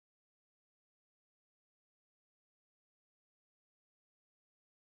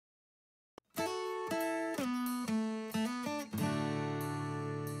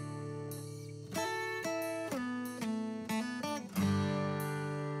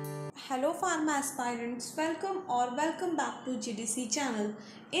Hello Pharma aspirants, welcome back to GDC channel.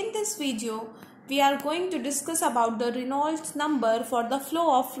 In this video, we are going to discuss about the Reynolds number for the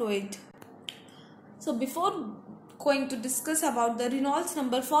flow of fluid. So before going to discuss about the Reynolds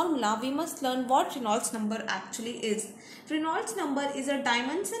number formula, we must learn what Reynolds number actually is. Reynolds number is a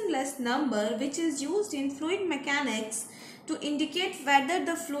dimensionless number which is used in fluid mechanics to indicate whether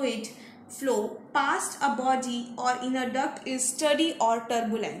the fluid flow past a body or in a duct is steady or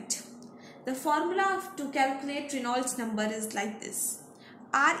turbulent. The formula to calculate Reynolds number is like this.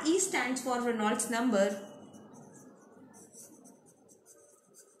 RE stands for Reynolds number.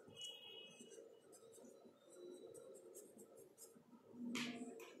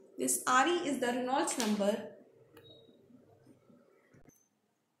 This RE is the Reynolds number.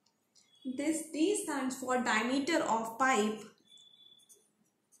 This D stands for diameter of pipe.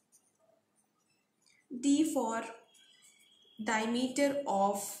 D for diameter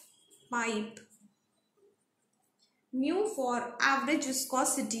of pipe. Mu for average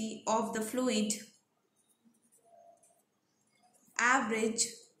viscosity of the fluid. Average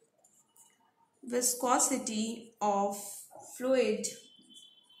viscosity of fluid.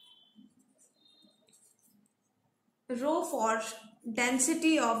 Rho for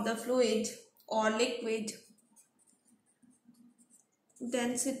density of the fluid or liquid.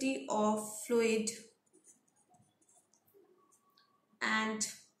 Density of fluid. And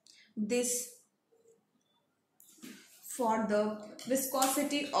this for the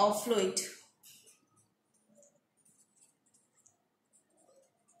viscosity of fluid.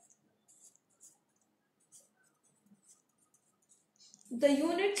 The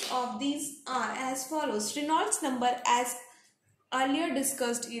units of these are as follows. Reynolds number, as earlier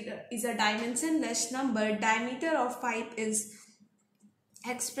discussed, is a dimensionless number. Diameter of pipe is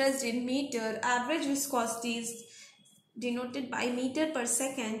expressed in meter. Average viscosity is denoted by meter per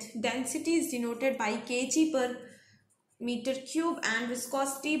second. Density is denoted by kg per meter cube and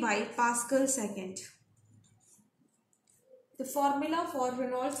viscosity by Pascal second. The formula for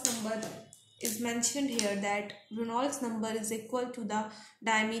Reynolds number is mentioned here, that Reynolds number is equal to the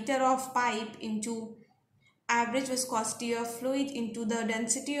diameter of pipe into average viscosity of fluid into the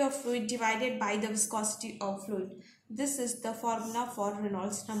density of fluid divided by the viscosity of fluid. This is the formula for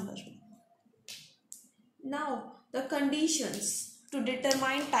Reynolds number. Now, the conditions to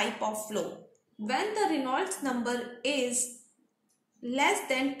determine type of flow. When the Reynolds number is less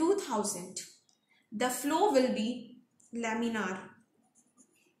than 2000, the flow will be laminar.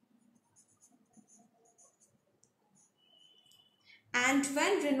 And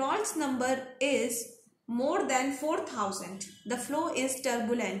when Reynolds number is more than 4000, the flow is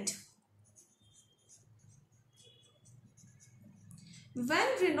turbulent. When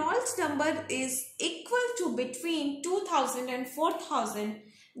Reynolds number is equal to between 2000 and 4000,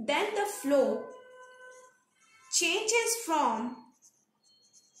 then the flow changes from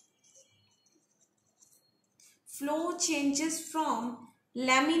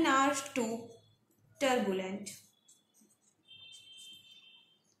laminar to turbulent.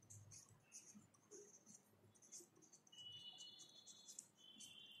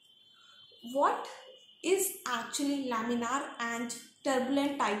 What is actually laminar and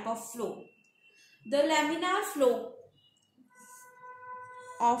turbulent type of flow? The laminar flow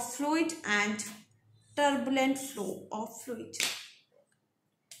of fluid and turbulent flow of fluid.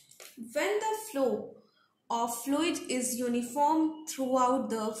 When the flow of fluid is uniform throughout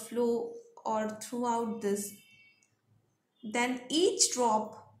the flow or throughout this, then each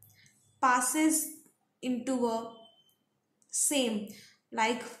drop passes into a same,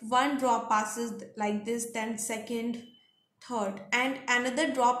 like one drop passes like this, then second, third, and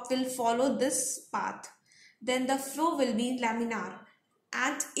another drop will follow this path. Then the flow will be laminar.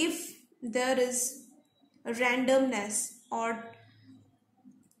 And if there is randomness or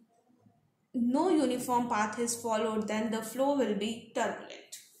no uniform path is followed, then the flow will be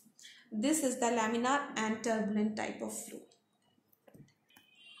turbulent. This is the laminar and turbulent type of flow.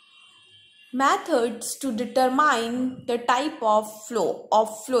 Methods to determine the type of flow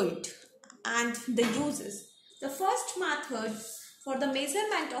of fluid and the uses. The first method for the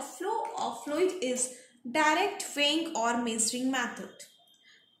measurement of flow of fluid is direct weighing or measuring method.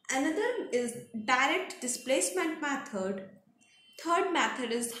 Another is direct displacement method. Third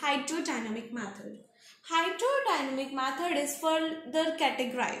method is hydrodynamic method. Hydrodynamic method is further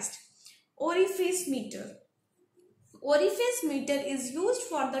categorized. Orifice meter. Orifice meter is used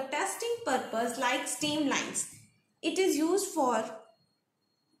for the testing purpose like steam lines. It is used for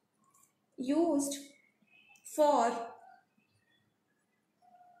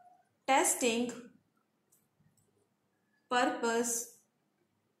testing purpose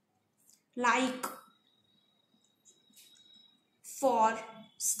like for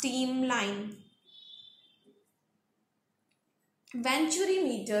steam line. Venturi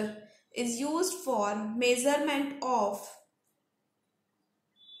meter is used for measurement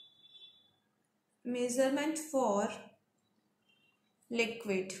for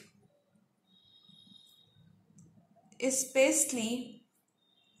liquid, especially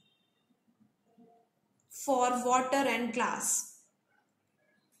for water and glass.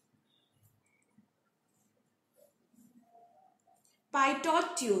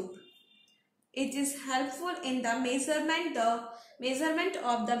 Pitot tube. It is helpful in the measurement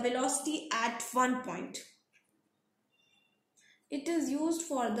of the velocity at one point. It is used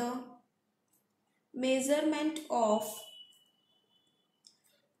for the measurement of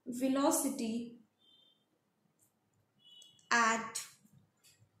velocity at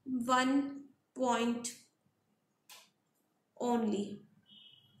one point only.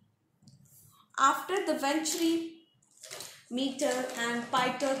 After the Venturi meter and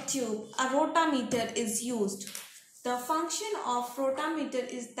Pitot tube, a rotameter is used. The function of rotameter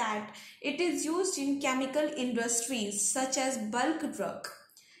is that it is used in chemical industries such as bulk drug.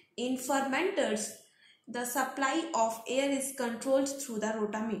 In fermenters, the supply of air is controlled through the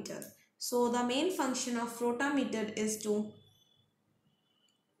rotameter. So the main function of rotameter is to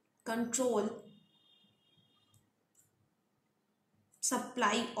control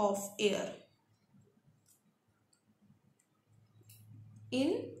supply of air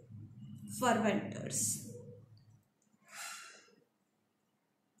in fermenters.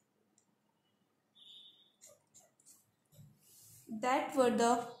 That were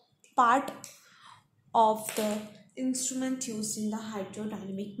the part of the instrument used in the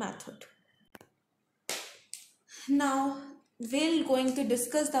hydrodynamic method. Now we're going to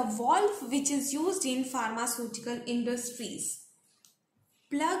discuss the valve which is used in pharmaceutical industries.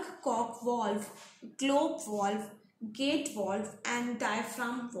 Plug cork valve, globe valve, gate valve and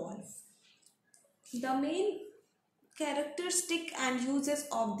diaphragm valve. The main characteristic and uses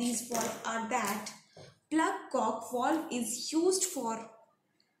of these valves are that plug cork valve is used for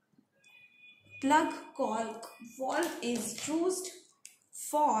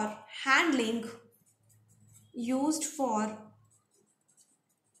handling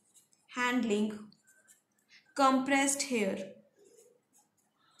compressed air.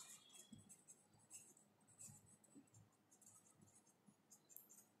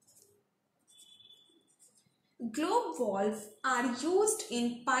 Globe valves are used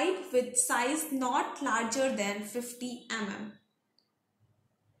in pipe with size not larger than 50 mm.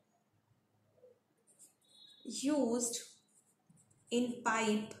 Used in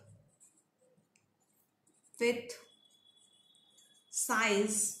pipe with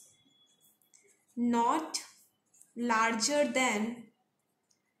size not larger than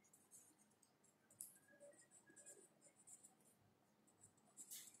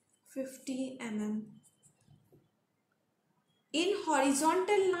 50 mm. In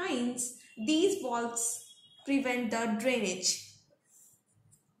horizontal lines, these valves prevent the drainage.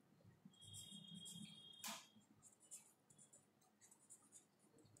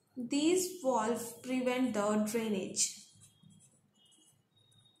 These valves prevent the drainage.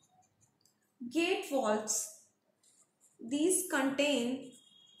 Gate valves, these contain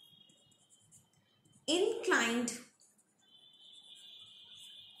inclined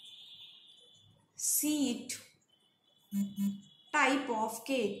seat type of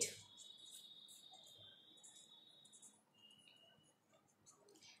gate.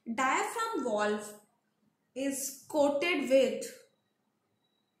 Diaphragm valve is coated with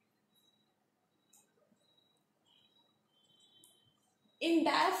in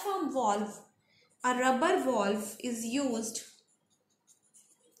diaphragm valve a rubber valve is used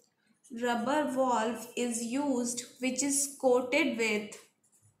which is coated with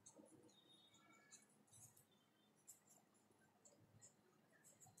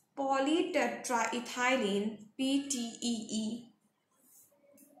polytetraethylene PTEE.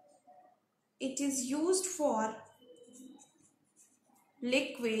 It is used for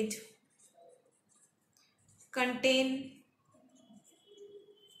liquid contain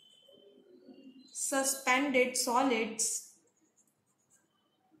suspended solids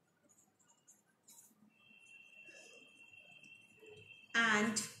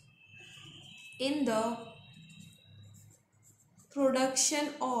and in the production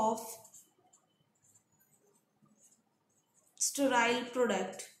of sterile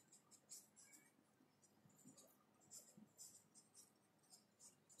product.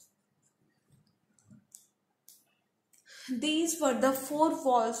 These were the 4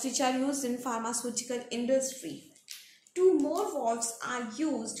 valves which are used in pharmaceutical industry. 2 more valves are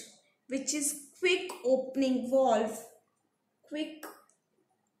used which is quick opening valve, quick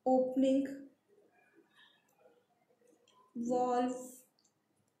opening valve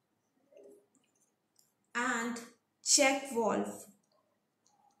and check valve.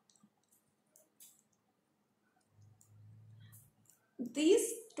 These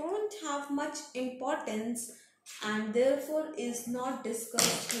don't have much importance and therefore is not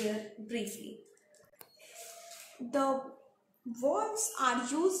discussed here briefly. The valves are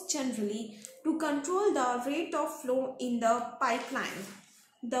used generally to control the rate of flow in the pipeline.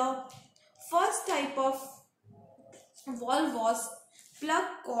 The first type of valve was plug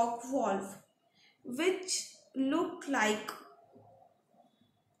cork valve, which look like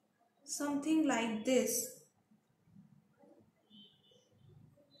something like this.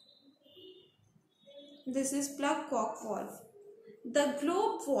 This is plug cork valve. The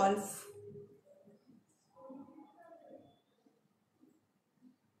globe valve,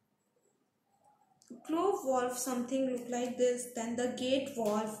 something look like this. Then the gate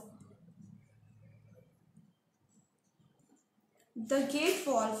valve. The gate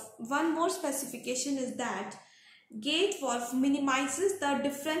valve, one more specification is that gate valve minimizes the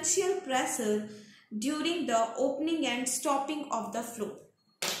differential pressure during the opening and stopping of the flow.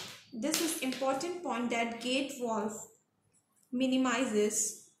 This is important point, that gate valve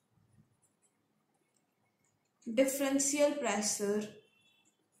minimizes differential pressure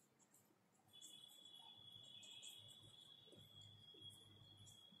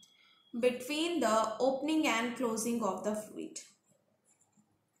between the opening and closing of the fluid.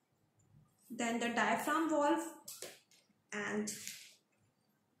 Then the diaphragm valve, and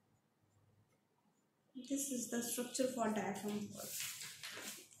this is the structure for diaphragm valve.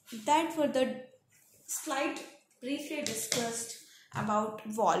 That were the slide briefly discussed about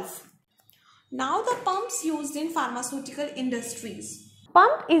valve. Now the pumps used in pharmaceutical industries.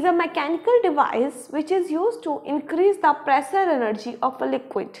 Pump is a mechanical device which is used to increase the pressure energy of a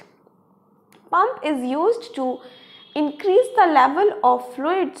liquid. Pump is used to increase the level of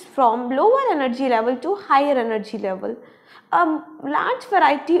fluids from lower energy level to higher energy level. A large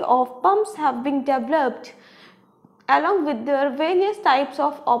variety of pumps have been developed along with their various types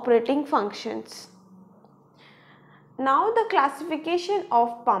of operating functions. Now the classification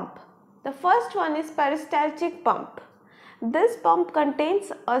of pump. The first one is peristaltic pump. This pump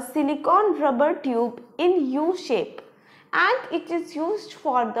contains a silicone rubber tube in U shape and it is used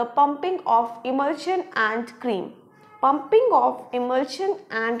for the pumping of emulsion and cream. Pumping of emulsion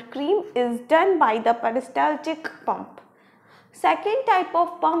and cream is done by the peristaltic pump. Second type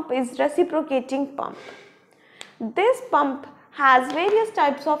of pump is reciprocating pump. This pump has various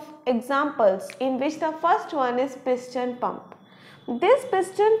types of examples, in which the first one is piston pump. This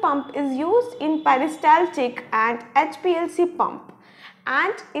piston pump is used in peristaltic and HPLC pump,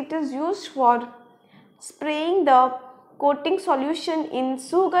 and it is used for spraying the coating solution in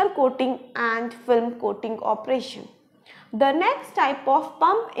sugar coating and film coating operation. The next type of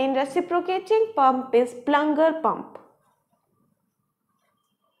pump in reciprocating pump is plunger pump.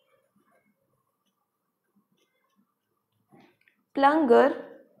 Plunger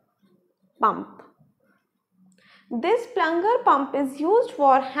pump. This plunger pump is used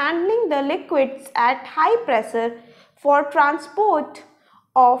for handling the liquids at high pressure for transport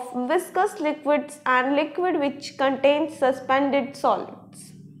of viscous liquids and liquid which contains suspended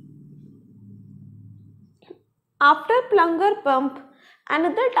solids. After plunger pump,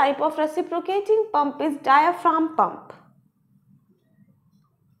 another type of reciprocating pump is diaphragm pump.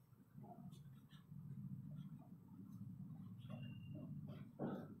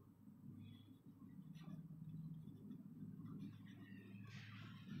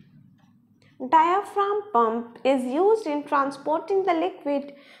 Diaphragm pump is used in transporting the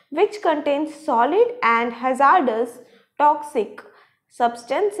liquid which contains solid and hazardous toxic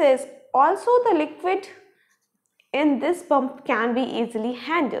substances. Also, the liquid in this pump can be easily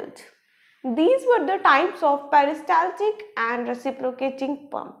handled. These were the types of peristaltic and reciprocating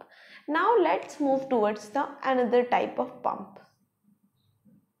pump. Now let's move towards the another type of pump.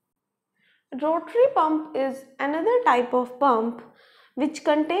 Rotary pump is another type of pump which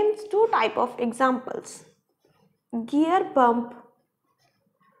contains two types of examples: gear pump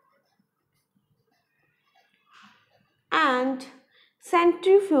and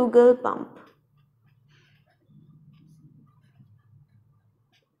centrifugal pump.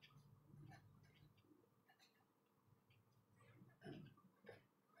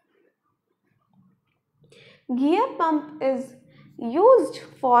 Gear pump is used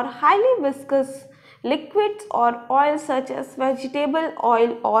for highly viscous liquids or oils such as vegetable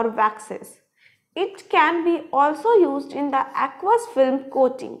oil or waxes. It can be also used in the aqueous film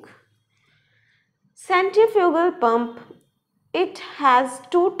coating. Centrifugal pump, it has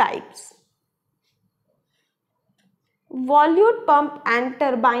two types, volute pump and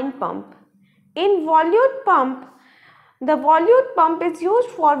turbine pump. In volute pump, the volute pump is used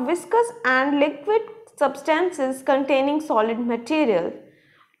for viscous and liquid substances containing solid material.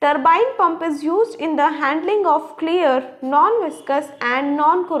 Turbine pump is used in the handling of clear, non-viscous and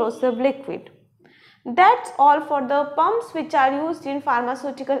non-corrosive liquid. That's all for the pumps which are used in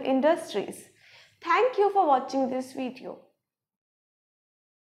pharmaceutical industries. Thank you for watching this video.